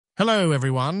Hello,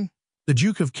 everyone. The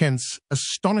Duke of Kent's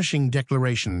astonishing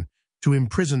declaration to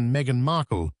imprison Meghan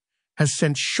Markle has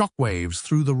sent shockwaves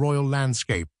through the royal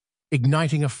landscape,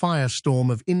 igniting a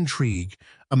firestorm of intrigue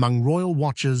among royal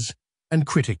watchers and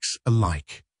critics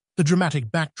alike. The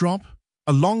dramatic backdrop,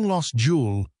 a long-lost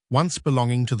jewel once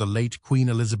belonging to the late Queen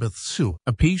Elizabeth II,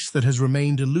 a piece that has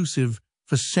remained elusive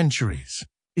for centuries,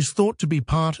 is thought to be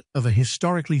part of a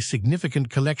historically significant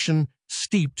collection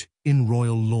steeped in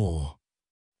royal lore.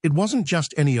 It wasn't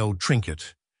just any old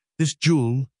trinket. This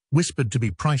jewel, whispered to be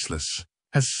priceless,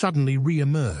 has suddenly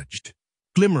re-emerged,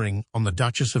 glimmering on the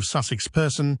Duchess of Sussex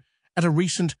person at a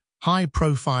recent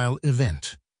high-profile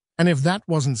event. And if that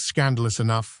wasn't scandalous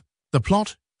enough, the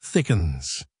plot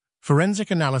thickens.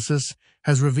 Forensic analysis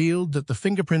has revealed that the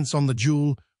fingerprints on the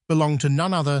jewel belong to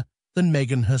none other than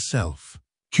Meghan herself.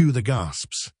 Cue the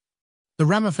gasps. The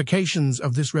ramifications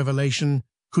of this revelation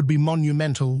could be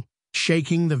monumental,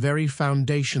 shaking the very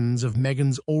foundations of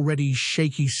Meghan's already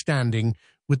shaky standing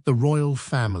with the royal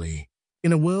family.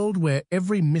 In a world where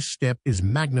every misstep is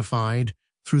magnified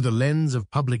through the lens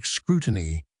of public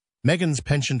scrutiny, Meghan's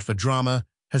penchant for drama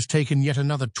has taken yet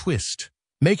another twist,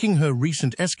 making her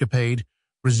recent escapade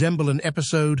resemble an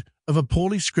episode of a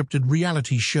poorly scripted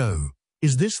reality show.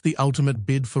 Is this the ultimate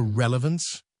bid for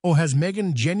relevance? Or has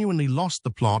Meghan genuinely lost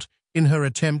the plot in her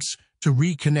attempts to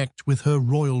reconnect with her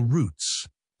royal roots?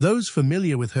 Those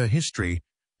familiar with her history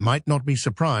might not be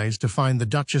surprised to find the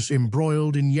Duchess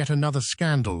embroiled in yet another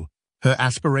scandal, her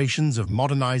aspirations of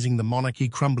modernizing the monarchy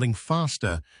crumbling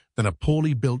faster than a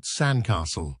poorly built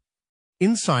sandcastle.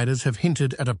 Insiders have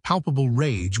hinted at a palpable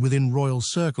rage within royal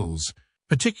circles,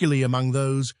 particularly among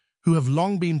those who have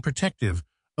long been protective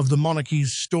of the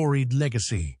monarchy's storied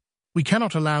legacy. We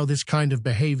cannot allow this kind of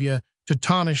behavior to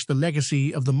tarnish the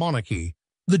legacy of the monarchy,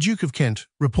 the Duke of Kent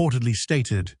reportedly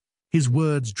stated, his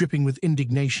words dripping with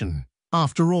indignation.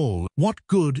 After all, what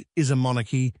good is a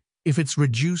monarchy if it's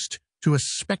reduced to a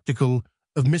spectacle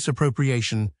of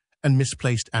misappropriation and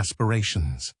misplaced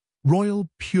aspirations? Royal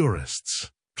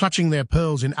purists, clutching their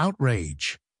pearls in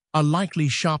outrage, are likely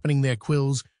sharpening their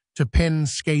quills to pen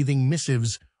scathing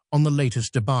missives on the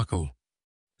latest debacle.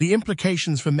 The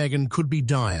implications for Meghan could be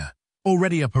dire.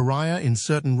 Already a pariah in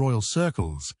certain royal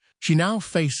circles, she now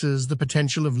faces the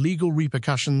potential of legal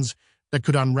repercussions that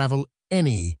could unravel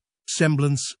any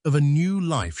semblance of a new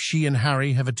life she and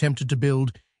Harry have attempted to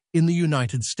build in the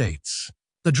United States.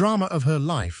 The drama of her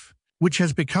life, which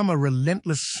has become a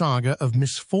relentless saga of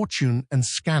misfortune and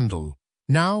scandal,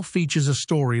 now features a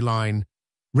storyline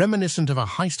reminiscent of a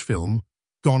heist film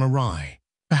gone awry.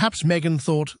 Perhaps Meghan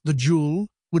thought the jewel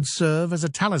would serve as a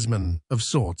talisman of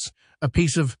sorts, a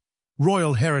piece of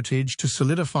royal heritage to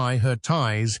solidify her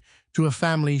ties to a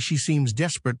family she seems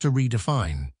desperate to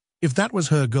redefine. If that was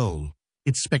her goal,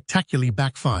 it spectacularly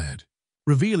backfired,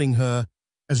 revealing her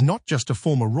as not just a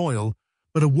former royal,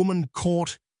 but a woman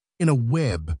caught in a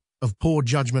web of poor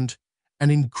judgment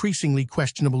and increasingly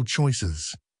questionable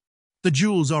choices. The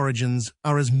jewel's origins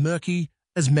are as murky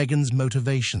as Meghan's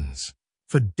motivations.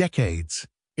 For decades,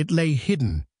 it lay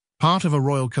hidden, part of a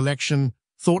royal collection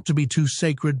thought to be too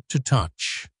sacred to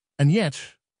touch. And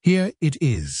yet, here it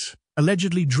is,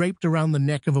 allegedly draped around the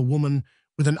neck of a woman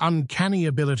with an uncanny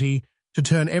ability to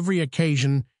turn every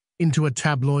occasion into a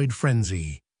tabloid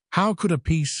frenzy. How could a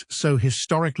piece so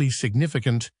historically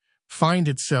significant find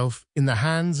itself in the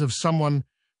hands of someone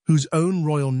whose own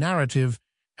royal narrative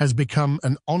has become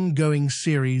an ongoing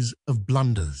series of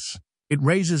blunders? It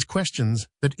raises questions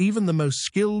that even the most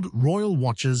skilled royal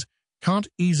watchers can't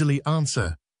easily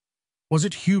answer. Was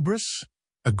it hubris,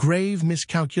 a grave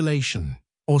miscalculation,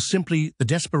 or simply the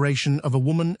desperation of a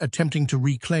woman attempting to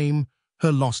reclaim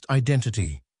her lost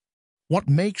identity? What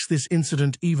makes this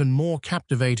incident even more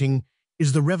captivating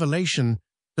is the revelation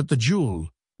that the jewel,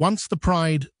 once the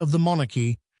pride of the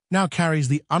monarchy, now carries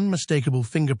the unmistakable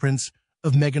fingerprints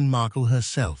of Meghan Markle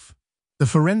herself. The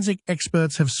forensic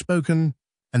experts have spoken,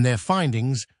 and their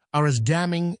findings are as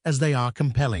damning as they are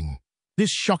compelling. This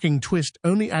shocking twist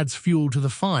only adds fuel to the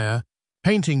fire,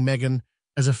 painting Meghan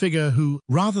as a figure who,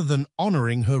 rather than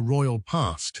honoring her royal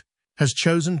past, has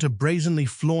chosen to brazenly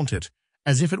flaunt it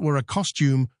as if it were a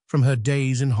costume from her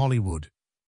days in Hollywood.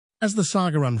 As the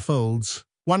saga unfolds,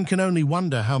 one can only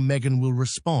wonder how Meghan will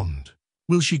respond.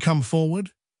 Will she come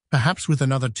forward, perhaps with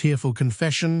another tearful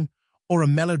confession or a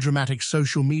melodramatic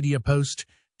social media post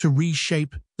to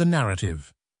reshape the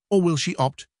narrative? Or will she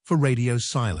opt for radio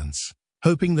silence,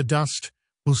 hoping the dust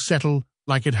will settle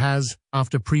like it has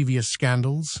after previous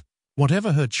scandals?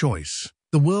 Whatever her choice,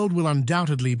 the world will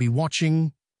undoubtedly be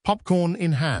watching, popcorn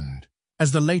in hand,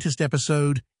 as the latest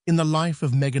episode in the life of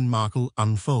Meghan Markle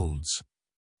unfolds.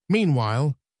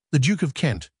 Meanwhile, the Duke of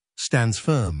Kent stands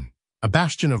firm, a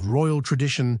bastion of royal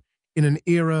tradition in an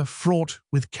era fraught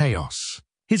with chaos.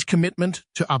 His commitment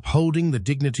to upholding the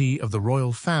dignity of the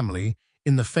royal family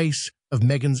in the face of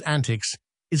Meghan's antics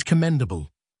is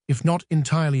commendable, if not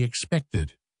entirely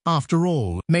expected. After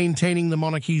all, maintaining the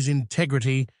monarchy's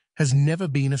integrity has never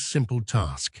been a simple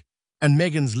task, and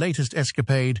Meghan's latest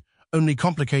escapade only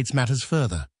complicates matters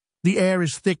further. The air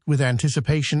is thick with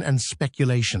anticipation and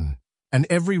speculation, and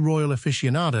every royal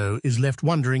aficionado is left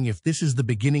wondering if this is the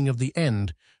beginning of the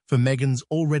end for Meghan's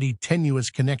already tenuous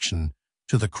connection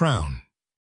to the crown.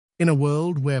 In a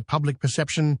world where public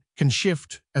perception can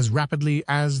shift as rapidly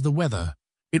as the weather,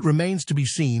 it remains to be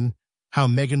seen how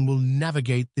Meghan will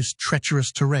navigate this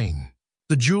treacherous terrain.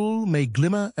 The jewel may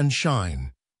glimmer and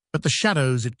shine, but the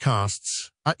shadows it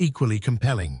casts are equally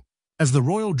compelling. As the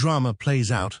royal drama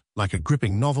plays out like a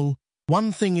gripping novel,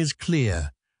 one thing is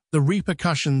clear: the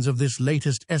repercussions of this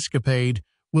latest escapade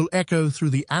will echo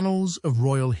through the annals of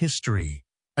royal history,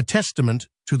 a testament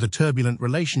to the turbulent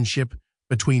relationship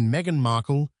between Meghan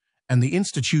Markle and the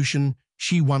institution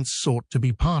she once sought to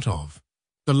be part of.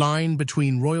 The line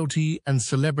between royalty and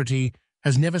celebrity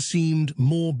has never seemed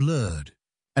more blurred,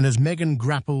 and as Meghan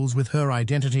grapples with her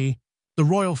identity, the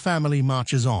royal family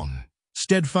marches on,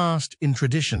 steadfast in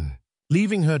tradition,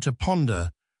 leaving her to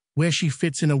ponder where she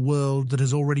fits in a world that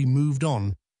has already moved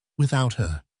on without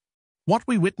her. What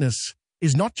we witness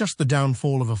is not just the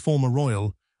downfall of a former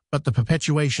royal, but the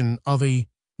perpetuation of a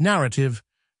narrative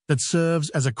that serves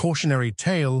as a cautionary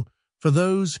tale for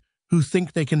those who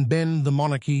think they can bend the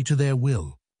monarchy to their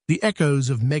will. The echoes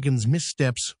of Meghan's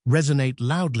missteps resonate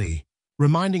loudly,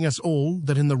 reminding us all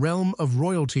that in the realm of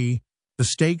royalty, the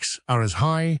stakes are as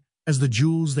high as the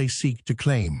jewels they seek to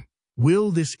claim.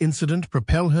 Will this incident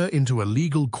propel her into a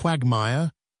legal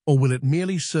quagmire, or will it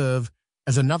merely serve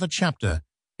as another chapter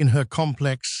in her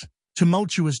complex,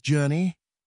 tumultuous journey?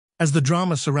 As the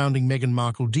drama surrounding Meghan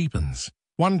Markle deepens,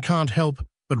 one can't help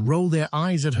but roll their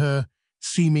eyes at her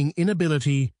seeming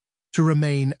inability to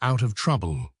remain out of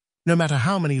trouble, no matter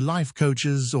how many life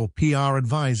coaches or PR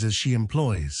advisors she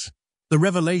employs. The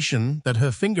revelation that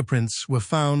her fingerprints were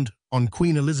found on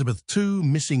Queen Elizabeth II's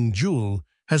missing jewel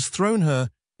has thrown her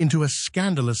into a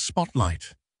scandalous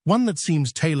spotlight, one that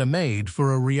seems tailor-made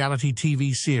for a reality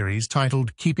TV series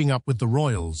titled Keeping Up with the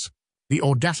Royals. The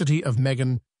audacity of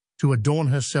Meghan to adorn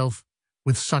herself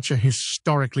with such a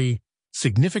historically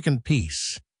significant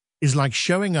piece is like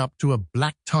showing up to a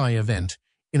black tie event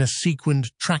in a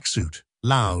sequined tracksuit,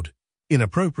 loud,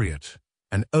 inappropriate,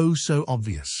 and oh so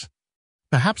obvious.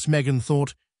 Perhaps Meghan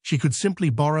thought she could simply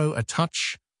borrow a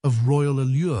touch of royal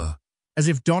allure, as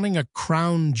if donning a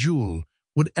crown jewel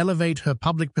would elevate her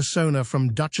public persona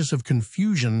from Duchess of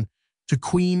Confusion to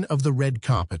Queen of the Red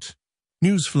Carpet.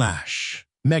 Newsflash: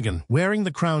 Meghan wearing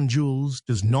the crown jewels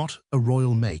does not a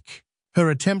royal make. Her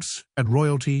attempts at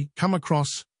royalty come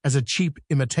across as a cheap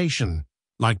imitation,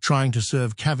 like trying to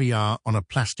serve caviar on a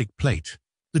plastic plate.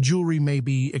 The jewelry may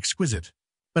be exquisite,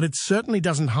 but it certainly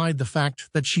doesn't hide the fact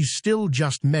that she's still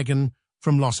just Meghan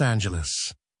from Los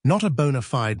Angeles, not a bona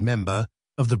fide member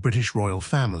of the British royal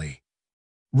family.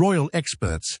 Royal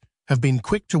experts have been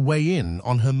quick to weigh in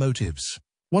on her motives.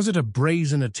 Was it a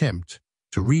brazen attempt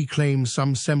to reclaim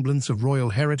some semblance of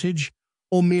royal heritage,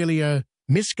 or merely a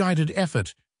misguided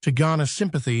effort to garner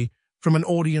sympathy from an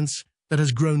audience that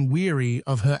has grown weary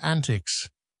of her antics?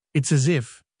 "It's as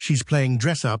if she's playing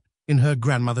dress-up in her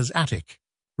grandmother's attic,"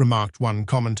 remarked one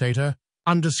commentator,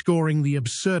 underscoring the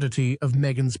absurdity of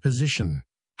Meghan's position.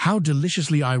 How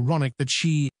deliciously ironic that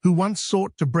she, who once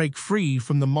sought to break free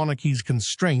from the monarchy's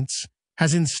constraints,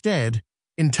 has instead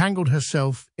entangled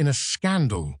herself in a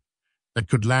scandal that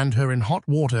could land her in hot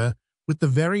water with the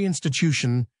very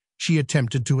institution she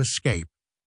attempted to escape.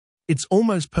 It's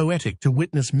almost poetic to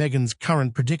witness Meghan's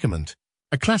current predicament,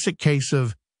 a classic case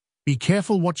of "be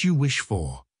careful what you wish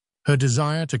for." Her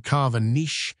desire to carve a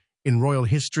niche in royal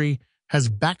history has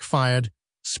backfired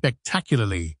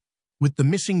spectacularly, with the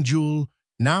missing jewel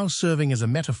now serving as a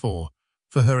metaphor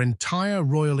for her entire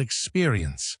royal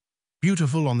experience,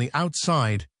 beautiful on the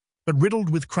outside, but riddled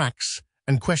with cracks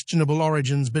and questionable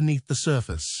origins beneath the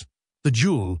surface. The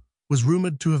jewel was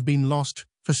rumored to have been lost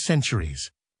for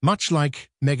centuries, much like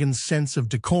Meghan's sense of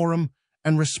decorum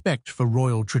and respect for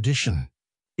royal tradition.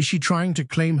 Is she trying to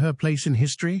claim her place in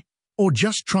history, or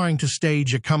just trying to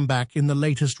stage a comeback in the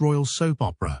latest royal soap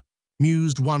opera?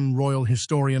 Mused one royal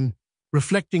historian,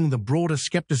 reflecting the broader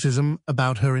skepticism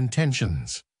about her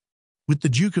intentions. With the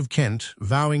Duke of Kent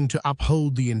vowing to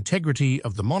uphold the integrity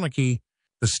of the monarchy,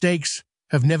 the stakes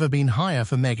have never been higher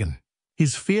for Meghan.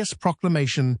 His fierce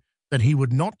proclamation that he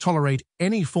would not tolerate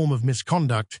any form of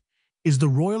misconduct is the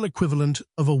royal equivalent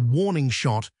of a warning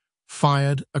shot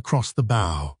fired across the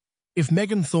bow. If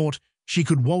Meghan thought she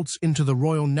could waltz into the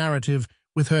royal narrative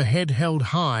with her head held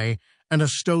high and a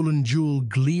stolen jewel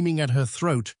gleaming at her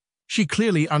throat, she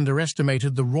clearly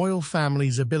underestimated the royal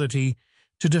family's ability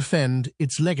to defend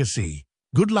its legacy.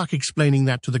 Good luck explaining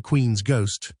that to the Queen's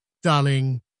ghost,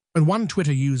 darling. And one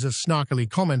Twitter user snarkily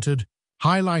commented,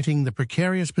 highlighting the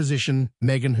precarious position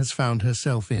Meghan has found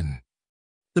herself in.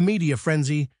 The media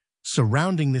frenzy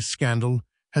surrounding this scandal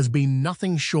has been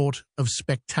nothing short of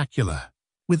spectacular,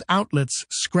 with outlets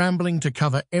scrambling to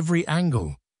cover every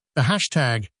angle. The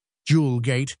hashtag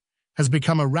 #JewelGate has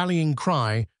become a rallying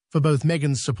cry for both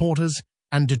Meghan's supporters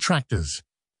and detractors,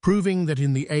 proving that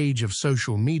in the age of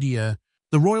social media,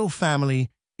 the royal family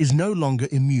is no longer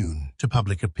immune to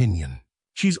public opinion.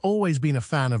 She's always been a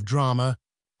fan of drama,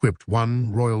 quipped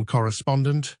one royal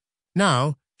correspondent.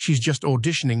 Now, she's just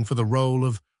auditioning for the role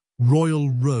of royal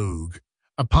rogue,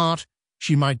 a part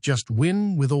she might just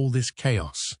win with all this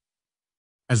chaos.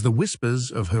 As the whispers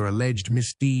of her alleged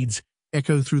misdeeds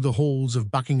echo through the halls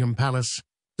of Buckingham Palace,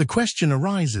 the question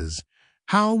arises,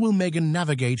 how will Meghan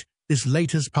navigate this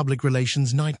latest public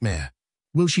relations nightmare?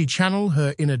 Will she channel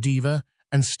her inner diva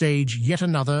and stage yet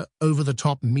another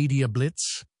over-the-top media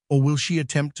blitz? Or will she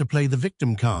attempt to play the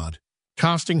victim card,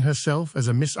 casting herself as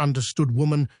a misunderstood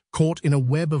woman caught in a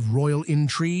web of royal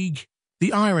intrigue?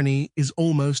 The irony is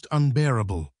almost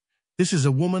unbearable. This is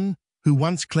a woman who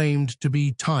once claimed to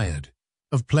be tired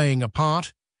of playing a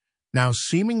part, now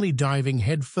seemingly diving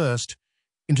headfirst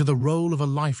into the role of a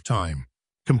lifetime,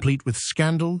 complete with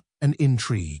scandal and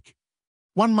intrigue.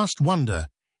 One must wonder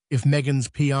if Meghan's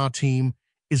PR team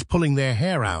is pulling their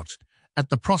hair out at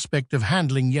the prospect of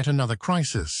handling yet another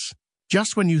crisis.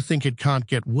 Just when you think it can't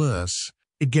get worse,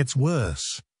 it gets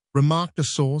worse, remarked a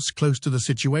source close to the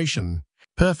situation,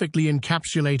 perfectly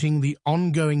encapsulating the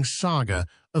ongoing saga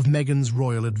of Meghan's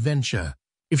royal adventure.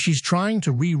 If she's trying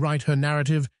to rewrite her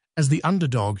narrative as the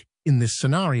underdog in this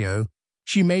scenario,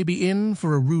 she may be in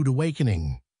for a rude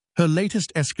awakening. Her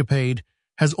latest escapade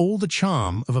has all the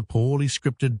charm of a poorly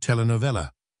scripted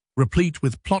telenovela, replete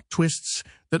with plot twists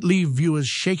that leave viewers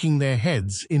shaking their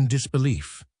heads in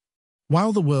disbelief.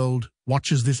 While the world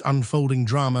watches this unfolding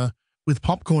drama with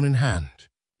popcorn in hand,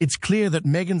 it's clear that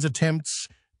Meghan's attempts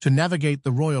to navigate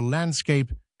the royal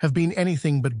landscape have been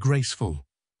anything but graceful.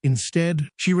 Instead,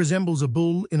 she resembles a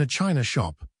bull in a china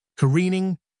shop,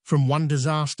 careening from one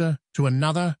disaster to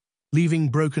another, leaving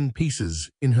broken pieces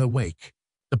in her wake.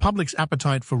 The public's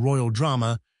appetite for royal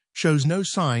drama shows no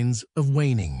signs of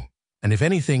waning. And if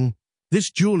anything,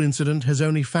 this jewel incident has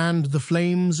only fanned the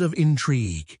flames of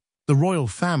intrigue. The royal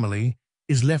family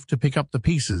is left to pick up the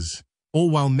pieces, all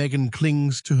while Meghan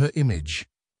clings to her image,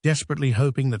 desperately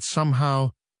hoping that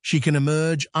somehow she can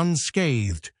emerge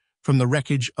unscathed from the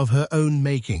wreckage of her own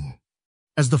making.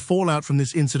 As the fallout from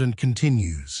this incident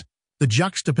continues, the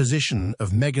juxtaposition of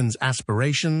Meghan's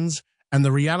aspirations and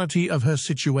the reality of her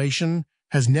situation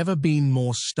has never been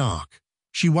more stark.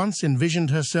 She once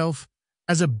envisioned herself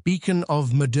as a beacon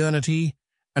of modernity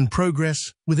and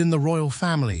progress within the royal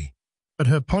family, but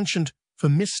her penchant for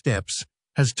missteps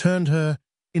has turned her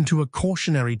into a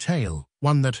cautionary tale,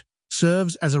 one that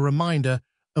serves as a reminder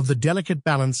of the delicate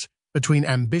balance between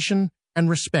ambition and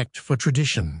respect for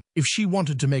tradition. If she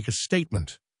wanted to make a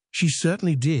statement, she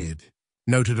certainly did,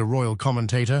 noted a royal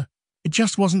commentator. It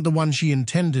just wasn't the one she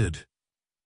intended.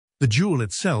 The jewel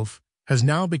itself has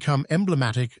now become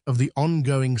emblematic of the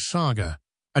ongoing saga,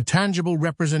 a tangible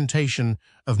representation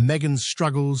of Meghan's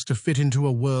struggles to fit into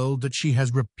a world that she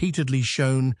has repeatedly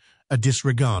shown a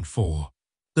disregard for.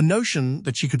 The notion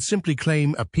that she could simply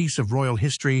claim a piece of royal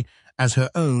history as her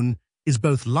own is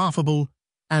both laughable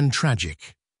and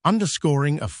tragic,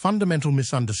 underscoring a fundamental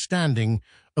misunderstanding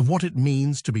of what it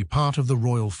means to be part of the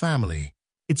royal family.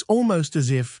 It's almost as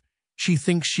if she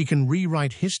thinks she can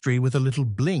rewrite history with a little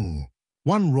bling,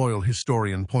 one royal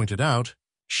historian pointed out,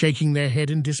 shaking their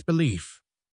head in disbelief.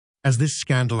 As this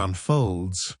scandal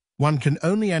unfolds, one can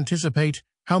only anticipate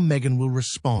how Meghan will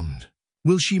respond.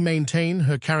 Will she maintain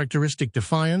her characteristic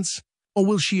defiance, or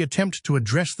will she attempt to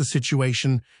address the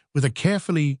situation with a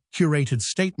carefully curated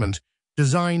statement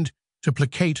designed to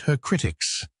placate her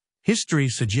critics? History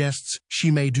suggests she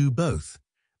may do both,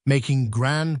 making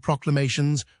grand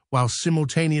proclamations while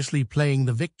simultaneously playing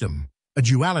the victim, a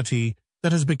duality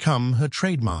that has become her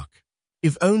trademark.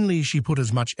 If only she put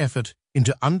as much effort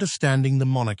into understanding the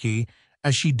monarchy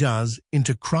as she does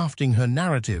into crafting her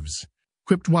narratives,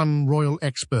 quipped one royal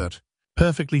expert,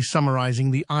 perfectly summarizing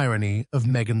the irony of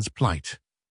Meghan's plight.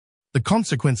 The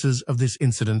consequences of this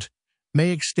incident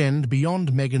may extend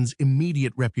beyond Meghan's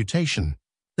immediate reputation.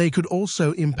 They could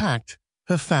also impact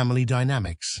her family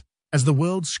dynamics. As the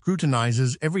world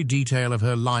scrutinizes every detail of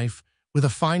her life with a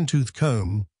fine-tooth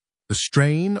comb, the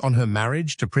strain on her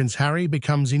marriage to Prince Harry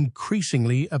becomes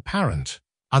increasingly apparent.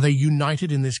 Are they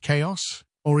united in this chaos,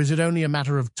 or is it only a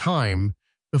matter of time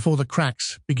before the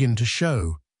cracks begin to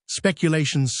show?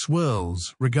 Speculation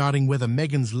swirls regarding whether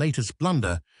Meghan's latest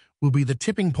blunder will be the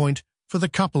tipping point for the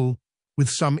couple, with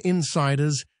some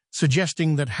insiders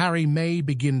suggesting that Harry may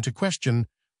begin to question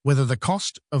whether the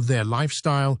cost of their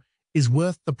lifestyle is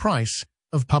worth the price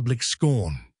of public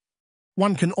scorn.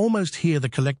 One can almost hear the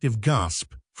collective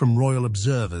gasp from royal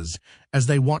observers as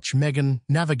they watch Meghan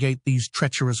navigate these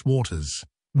treacherous waters.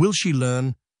 Will she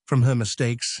learn from her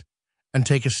mistakes and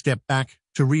take a step back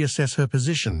to reassess her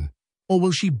position? Or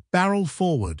will she barrel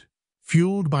forward,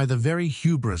 fueled by the very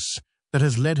hubris that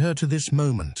has led her to this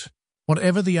moment?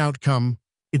 Whatever the outcome,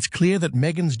 it's clear that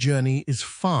Meghan's journey is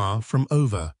far from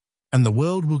over, and the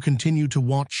world will continue to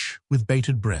watch with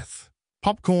bated breath,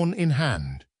 popcorn in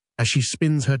hand, as she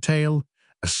spins her tale,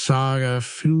 a saga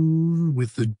filled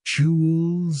with the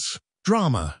jewels,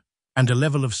 drama, and a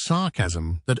level of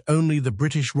sarcasm that only the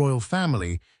British royal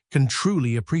family can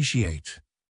truly appreciate.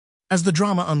 As the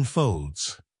drama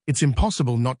unfolds, it's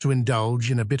impossible not to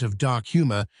indulge in a bit of dark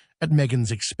humor at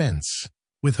Meghan's expense.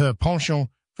 With her penchant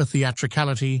for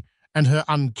theatricality and her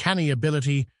uncanny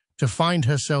ability to find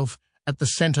herself at the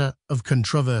center of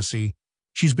controversy,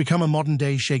 she's become a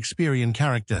modern-day Shakespearean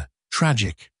character,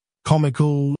 tragic,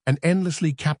 comical, and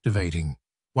endlessly captivating.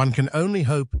 One can only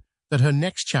hope that her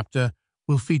next chapter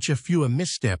will feature fewer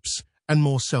missteps and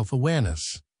more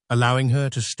self-awareness, allowing her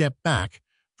to step back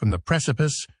from the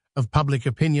precipice of public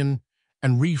opinion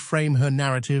and reframe her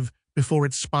narrative before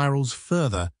it spirals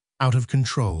further out of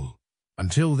control.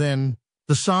 Until then,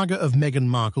 the saga of Meghan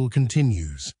Markle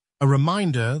continues, a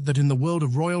reminder that in the world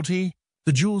of royalty,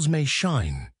 the jewels may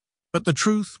shine, but the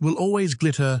truth will always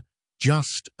glitter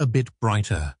just a bit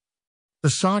brighter. The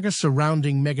saga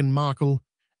surrounding Meghan Markle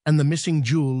and the missing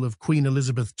jewel of Queen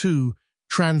Elizabeth II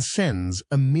transcends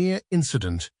a mere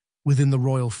incident within the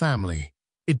royal family.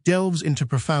 It delves into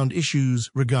profound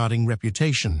issues regarding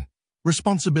reputation,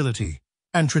 responsibility,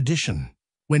 and tradition.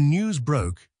 When news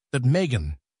broke that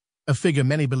Meghan, a figure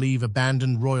many believe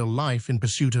abandoned royal life in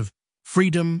pursuit of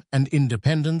freedom and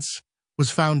independence,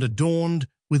 was found adorned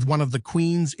with one of the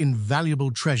Queen's invaluable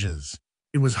treasures,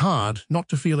 it was hard not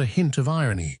to feel a hint of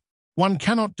irony. One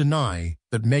cannot deny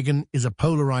that Meghan is a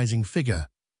polarizing figure,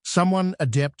 someone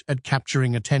adept at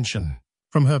capturing attention.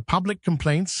 From her public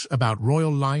complaints about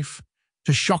royal life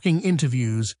to shocking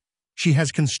interviews, she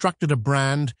has constructed a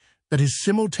brand that is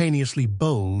simultaneously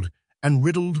bold and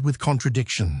riddled with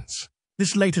contradictions.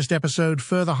 This latest episode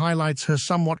further highlights her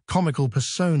somewhat comical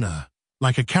persona.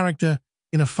 Like a character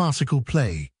in a farcical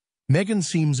play, Meghan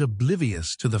seems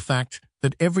oblivious to the fact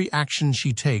that every action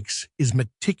she takes is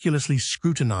meticulously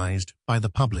scrutinized by the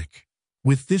public.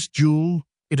 With this jewel,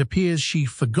 it appears she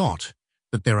forgot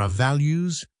that there are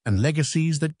values and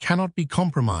legacies that cannot be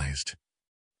compromised.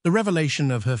 The revelation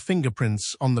of her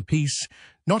fingerprints on the piece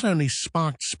not only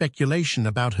sparked speculation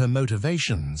about her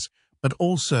motivations, but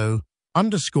also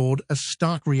underscored a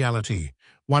stark reality.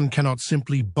 One cannot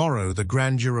simply borrow the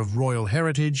grandeur of royal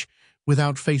heritage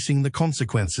without facing the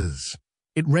consequences.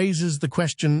 It raises the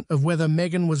question of whether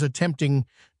Meghan was attempting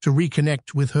to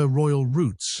reconnect with her royal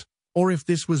roots, or if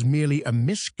this was merely a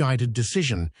misguided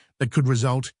decision that could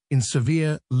result in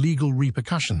severe legal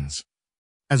repercussions.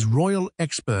 As royal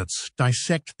experts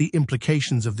dissect the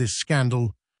implications of this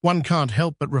scandal, one can't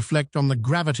help but reflect on the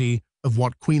gravity of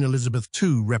what Queen Elizabeth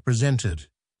II represented.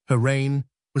 Her reign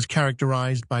was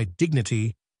characterized by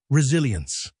dignity,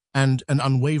 resilience, and an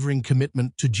unwavering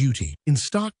commitment to duty. In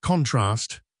stark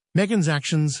contrast, Meghan's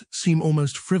actions seem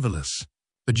almost frivolous.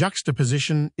 The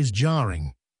juxtaposition is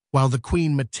jarring. While the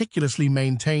Queen meticulously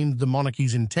maintained the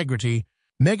monarchy's integrity,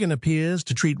 Meghan appears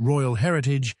to treat royal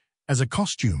heritage as a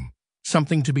costume,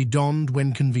 something to be donned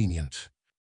when convenient.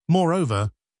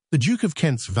 Moreover, the Duke of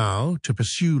Kent's vow to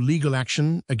pursue legal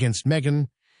action against Meghan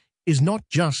is not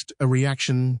just a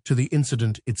reaction to the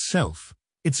incident itself.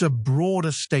 It's a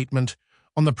broader statement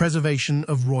on the preservation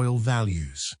of royal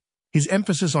values. His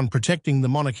emphasis on protecting the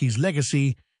monarchy's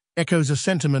legacy echoes a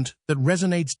sentiment that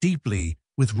resonates deeply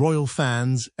with royal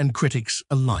fans and critics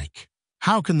alike.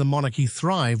 How can the monarchy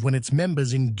thrive when its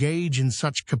members engage in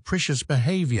such capricious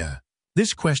behavior?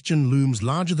 This question looms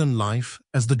larger than life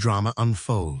as the drama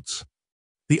unfolds.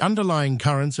 The underlying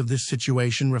currents of this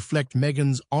situation reflect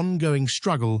Meghan's ongoing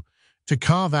struggle to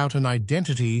carve out an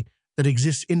identity that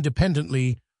exists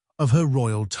independently of her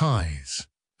royal ties.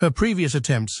 Her previous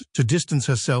attempts to distance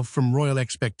herself from royal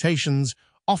expectations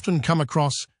often come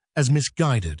across as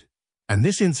misguided, and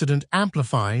this incident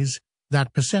amplifies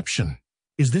that perception?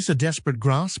 Is this a desperate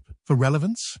grasp for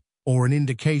relevance, or an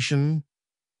indication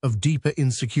of deeper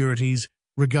insecurities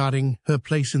regarding her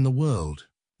place in the world?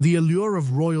 The allure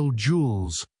of royal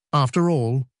jewels, after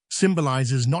all,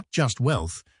 symbolizes not just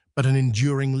wealth, but an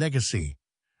enduring legacy,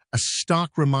 a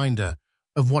stark reminder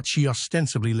of what she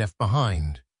ostensibly left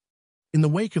behind. In the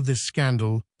wake of this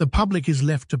scandal, the public is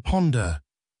left to ponder: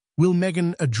 will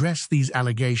Meghan address these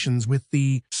allegations with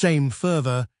the same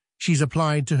fervor she's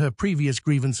applied to her previous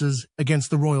grievances against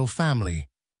the royal family?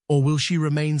 Or will she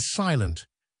remain silent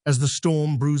as the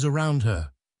storm brews around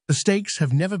her? The stakes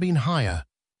have never been higher,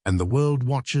 and the world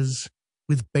watches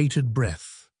with bated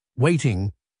breath,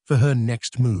 waiting for her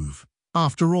next move.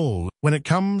 After all, when it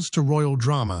comes to royal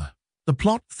drama, the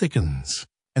plot thickens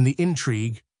and the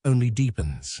intrigue only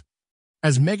deepens.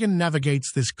 As Meghan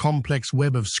navigates this complex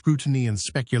web of scrutiny and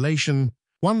speculation,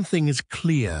 one thing is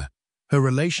clear: her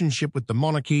relationship with the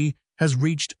monarchy has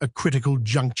reached a critical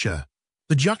juncture.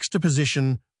 The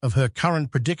juxtaposition of her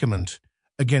current predicament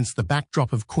against the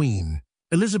backdrop of Queen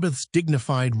Elizabeth's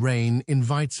dignified reign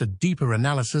invites a deeper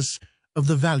analysis of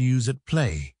the values at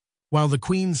play. While the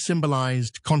Queen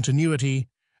symbolized continuity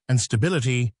and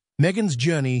stability, Meghan's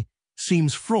journey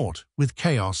seems fraught with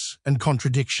chaos and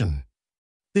contradiction.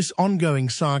 This ongoing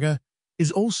saga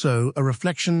is also a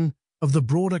reflection of the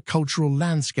broader cultural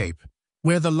landscape,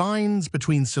 where the lines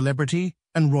between celebrity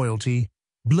and royalty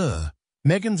blur.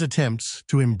 Meghan's attempts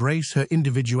to embrace her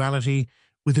individuality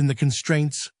within the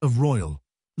constraints of royal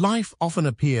life often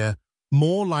appear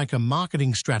more like a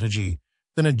marketing strategy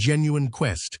than a genuine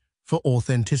quest for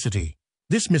authenticity.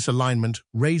 This misalignment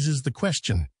raises the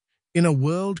question: in a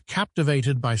world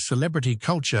captivated by celebrity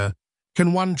culture,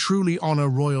 can one truly honor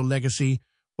royal legacy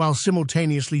while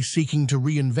simultaneously seeking to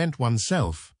reinvent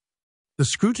oneself? The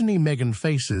scrutiny Meghan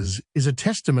faces is a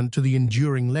testament to the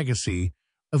enduring legacy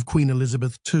of Queen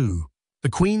Elizabeth II. The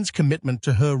Queen's commitment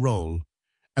to her role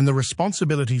and the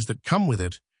responsibilities that come with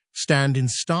it stand in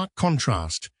stark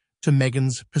contrast to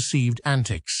Meghan's perceived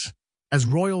antics. As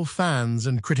royal fans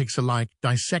and critics alike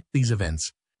dissect these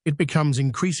events, it becomes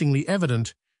increasingly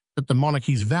evident that the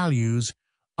monarchy's values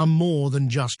are more than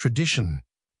just tradition.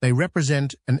 They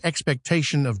represent an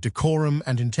expectation of decorum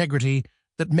and integrity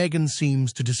that Meghan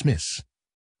seems to dismiss.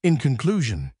 In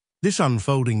conclusion, this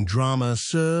unfolding drama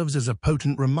serves as a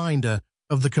potent reminder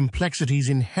of the complexities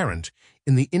inherent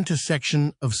in the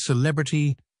intersection of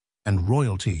celebrity and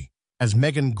royalty. As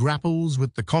Meghan grapples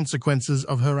with the consequences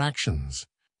of her actions,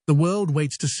 the world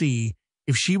waits to see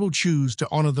if she will choose to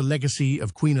honor the legacy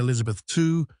of Queen Elizabeth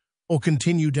II or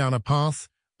continue down a path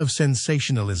of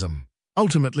sensationalism.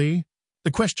 Ultimately,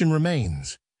 the question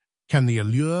remains: can the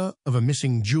allure of a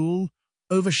missing jewel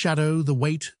overshadow the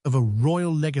weight of a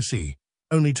royal legacy?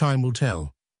 Only time will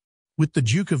tell. With the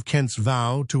Duke of Kent's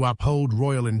vow to uphold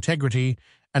royal integrity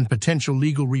and potential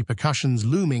legal repercussions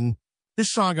looming,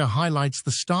 this saga highlights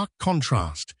the stark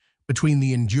contrast between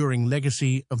the enduring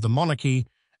legacy of the monarchy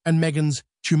and Meghan's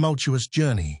tumultuous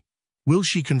journey. Will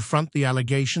she confront the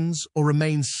allegations or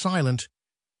remain silent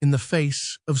in the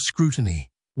face of scrutiny?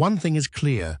 One thing is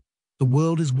clear: the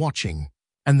world is watching,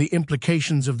 and the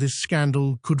implications of this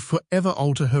scandal could forever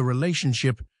alter her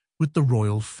relationship with the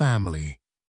royal family.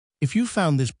 If you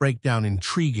found this breakdown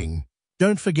intriguing,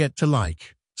 don't forget to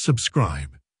like,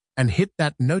 subscribe, and hit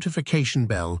that notification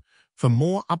bell for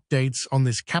more updates on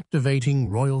this captivating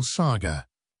royal saga.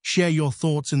 Share your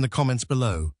thoughts in the comments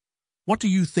below. What do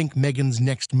you think Meghan's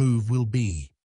next move will be?